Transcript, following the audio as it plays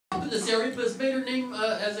this area, but has made her name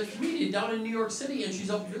as a comedian down in New York City, and she's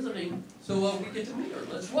up visiting, so we get to meet her.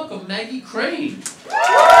 Let's welcome Maggie Crane.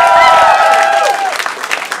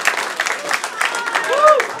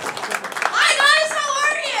 Hi guys, how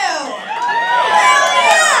are you? Hell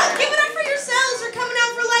yeah! Give it up for yourselves for coming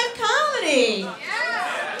out for live comedy.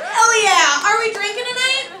 Hell yeah! Are we drinking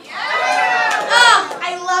tonight? Oh,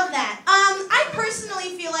 I love that. I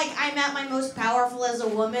personally feel like I'm at my most powerful as a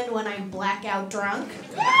woman when I'm blackout drunk.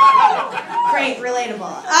 Great,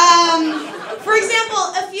 relatable. For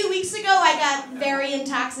example, a few weeks ago I got very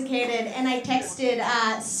intoxicated and I texted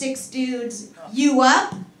 6 dudes, "You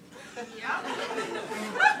up?"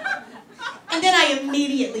 And then I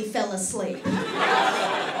immediately fell asleep.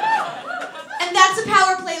 And that's a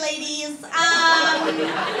power play, ladies.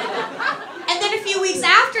 And then a few weeks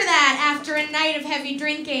after that, after a night of heavy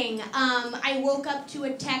drinking, I woke up to a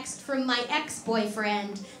text from my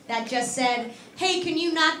ex-boyfriend that just said, "Hey, can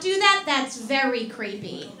you not do that? That's very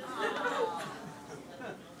creepy."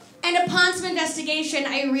 And upon some investigation,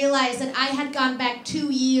 I realized that I had gone back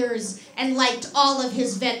 2 years and liked all of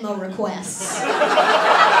his Venmo requests.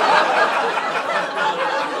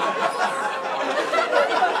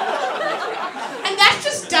 And that's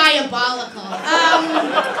just diabolical.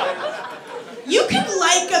 You can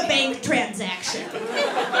like a bank transaction. Who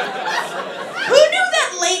knew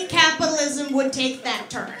that late capitalism would take that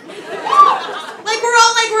turn? We're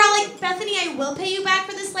all like, "Bethany, I will pay you back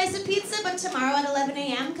for this slice of pizza, but tomorrow at 11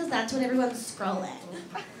 a.m. because that's when everyone's scrolling."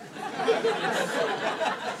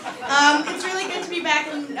 It's really good to be back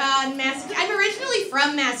in Massachusetts. I'm originally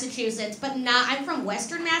from Massachusetts, but I'm from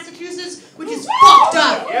Western Massachusetts, which is fucked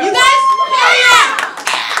up. You guys? Hell yeah!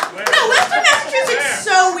 No, Western Massachusetts is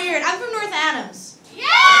so weird. I'm from North Adams.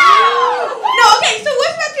 No, okay, so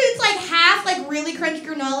Western Massachusetts, it's like half like really crunchy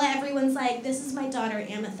granola. Everyone's like, "This is my daughter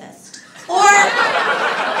Amethyst." Or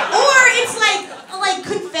it's like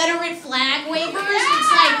Confederate flag wavers.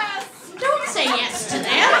 It's like, don't say yes to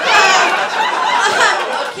that.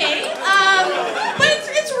 Okay. But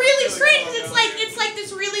it's really strange because it's like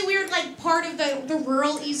this really weird like part of the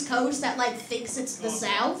rural East Coast that like thinks it's the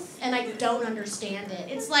South, and I don't understand it.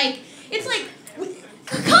 It's like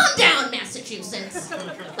calm down, Massachusetts.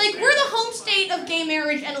 Like, we're the home state of gay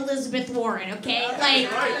marriage and Elizabeth Warren, okay? Like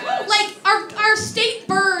our state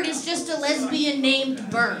bird is just a lesbian named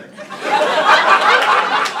bird.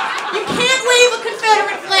 You can't wave a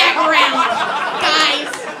Confederate flag around, guys.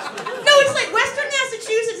 No, it's like Western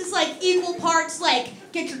Massachusetts is like equal parts like,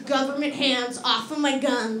 "Get your government hands off of my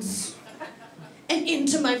guns and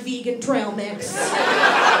into my vegan trail mix.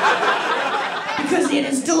 Because it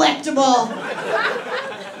is delectable."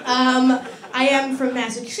 I am from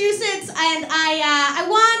Massachusetts, and I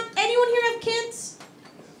want, anyone here have kids?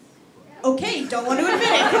 Okay, don't want to admit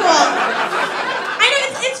it, cool. I know,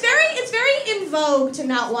 it's very in vogue to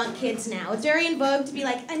not want kids now. It's very in vogue to be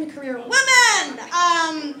like, "I'm a career woman,"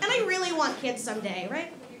 and I really want kids someday,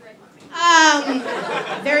 right?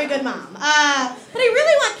 Very good mom. But I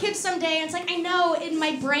really want kids someday, and it's like, I know in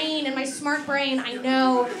my brain, in my smart brain, I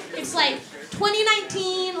know it's like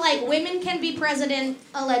 2019, like women can be president,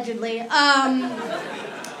 allegedly. And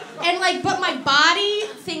like, but my body,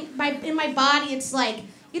 in my body, it's like,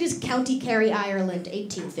 it is County Kerry, Ireland,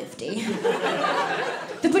 1850.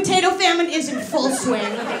 The potato famine is in full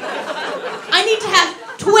swing. I need to have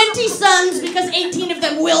 20 sons because 18 of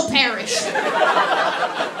them will perish.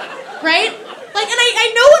 Right? Like, and I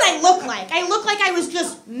know what I look like. I look like I was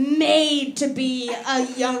just made to be a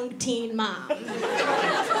young teen mom.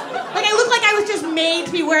 Like, I look like I was just made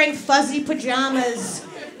to be wearing fuzzy pajamas,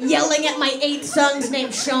 yelling at my 8 sons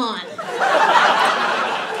named Sean.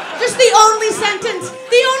 Just the only sentence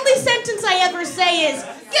I ever say is,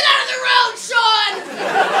 "Get out of the road, Sean!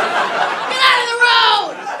 Get out of the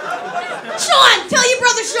road! Sean, tell your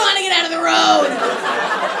brother Sean to get out of the road!"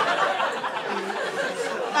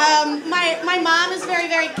 My mom is very,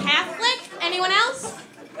 very Catholic. Anyone else?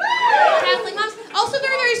 Catholic moms. Also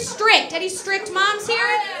very, very strict. Any strict moms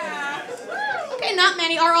here? Okay, not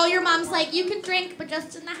many. Are all your moms like, "You can drink, but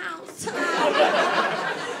just in the house"?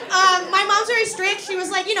 My mom's very strict. She was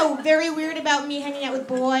like, very weird about me hanging out with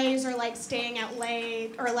boys or like staying out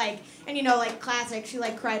late or like, and like classic, she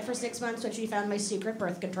like cried for 6 months when she found my secret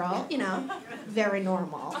birth control. Very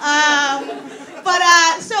normal. But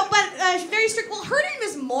she's very strict. Well, her name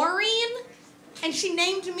is Maureen, and she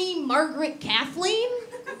named me Margaret Kathleen.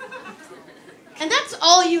 And that's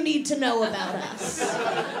all you need to know about us.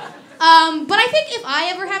 But I think if I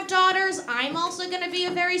ever have daughters, I'm also going to be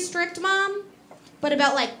a very strict mom, but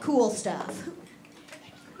about like cool stuff.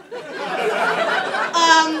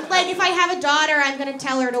 Like if I have a daughter, I'm going to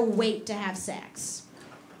tell her to wait to have sex.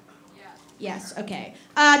 Yes, okay.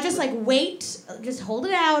 Just like wait, just hold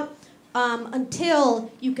it out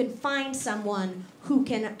until you can find someone who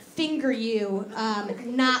can finger you,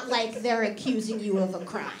 not like they're accusing you of a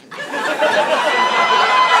crime.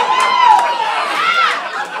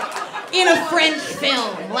 In a French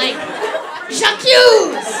film, like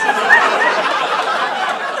J'accuse!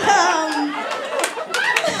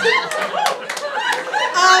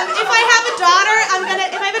 If I have a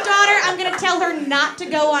daughter, I'm gonna tell her not to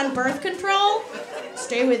go on birth control.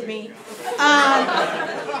 Stay with me.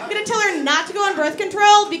 I'm gonna tell her not to go on birth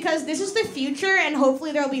control because this is the future and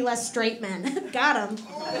hopefully there'll be less straight men. Got 'em.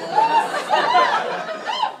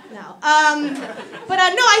 No.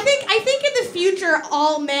 No, I think in the future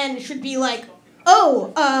all men should be like,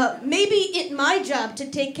 oh, maybe it's my job to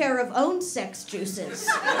take care of own sex juices.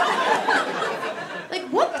 Like,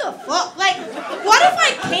 what the fuck? Like, what if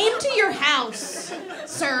I came to your house,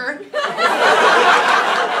 sir,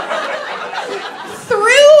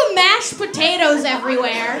 threw mashed potatoes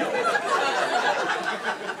everywhere,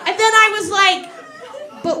 and then I was like,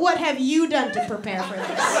 but what have you done to prepare for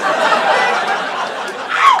this?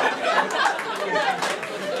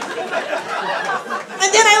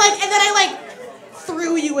 And then I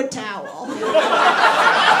threw you a towel.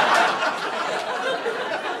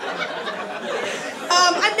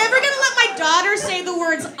 I'm never gonna let my daughter say the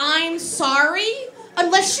words "I'm sorry"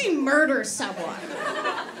 unless she murders someone.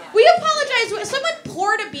 We apologize. Someone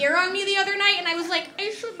poured a beer on me the other night, and I was like, I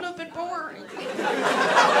shouldn't have been pouring. No,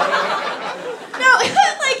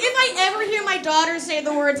 like if I ever hear my daughter say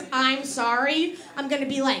the words "I'm sorry," I'm gonna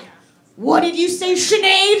be like, what did you say,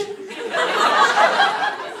 Sinead?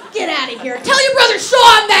 Get out of here. Tell your brother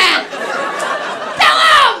Sean that! Tell him!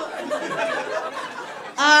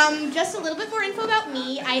 Just a little bit more info about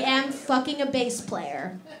me. I am fucking a bass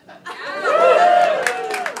player.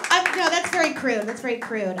 No, that's very crude. That's very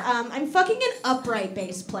crude. I'm fucking an upright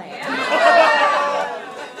bass player.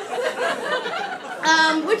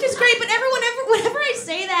 Which is great, but whenever I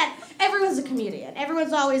say that, everyone's a comedian.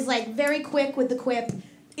 Everyone's always like very quick with the quip,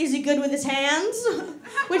 is he good with his hands?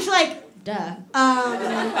 Which like, duh.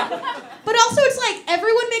 But also it's like,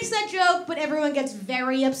 everyone makes that joke, but everyone gets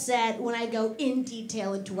very upset when I go in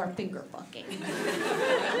detail into our finger fucking.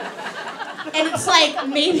 And it's like,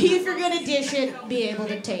 maybe if you're gonna dish it, be able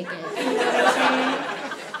to take it. You know what I'm saying?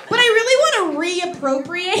 But I really want to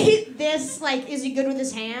reappropriate this, like, is he good with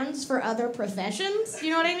his hands for other professions?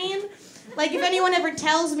 You know what I mean? Like, if anyone ever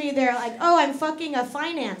tells me they're like, oh, I'm fucking a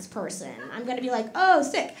finance person, I'm gonna be like, oh,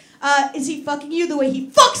 sick. Is he fucking you the way he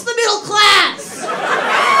fucks the middle class?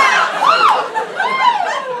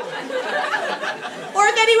 Or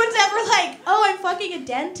if anyone's ever like, oh, I'm fucking a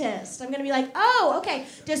dentist, I'm gonna be like, oh, okay.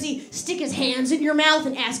 Does he stick his hands in your mouth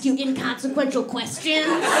and ask you inconsequential questions?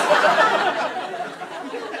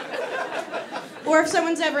 Or if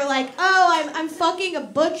someone's ever like, oh, I'm fucking a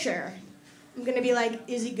butcher, I'm gonna be like,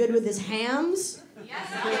 is he good with his hams? Yes.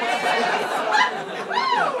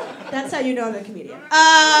 That's how you know I'm a comedian.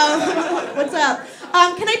 What's up?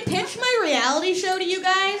 Can I pitch my reality show to you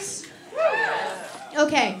guys?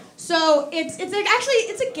 Okay, so it's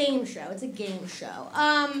a game show. It's a game show.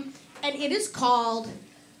 And it is called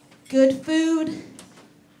Good Food,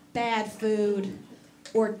 Bad Food,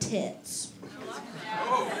 or Tits.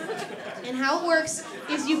 And how it works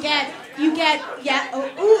is you get yes.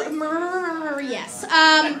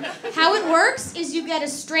 How it works is you get a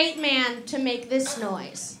straight man to make this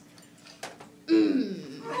noise.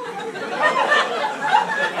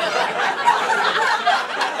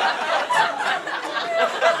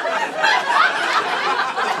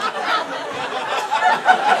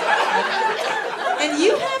 And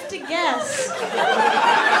you have to guess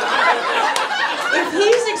if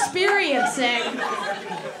he's experiencing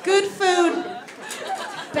good food,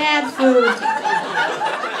 bad food,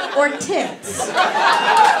 or tits.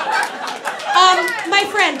 My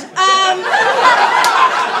friend,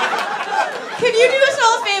 can you do us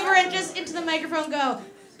all a favor and just into the microphone go,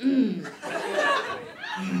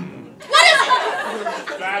 What is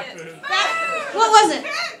it? Bad food. What was it?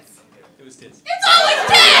 It was tits. It's always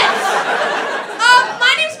tits!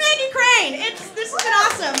 My name's Maggie Crane. This has been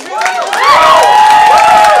awesome.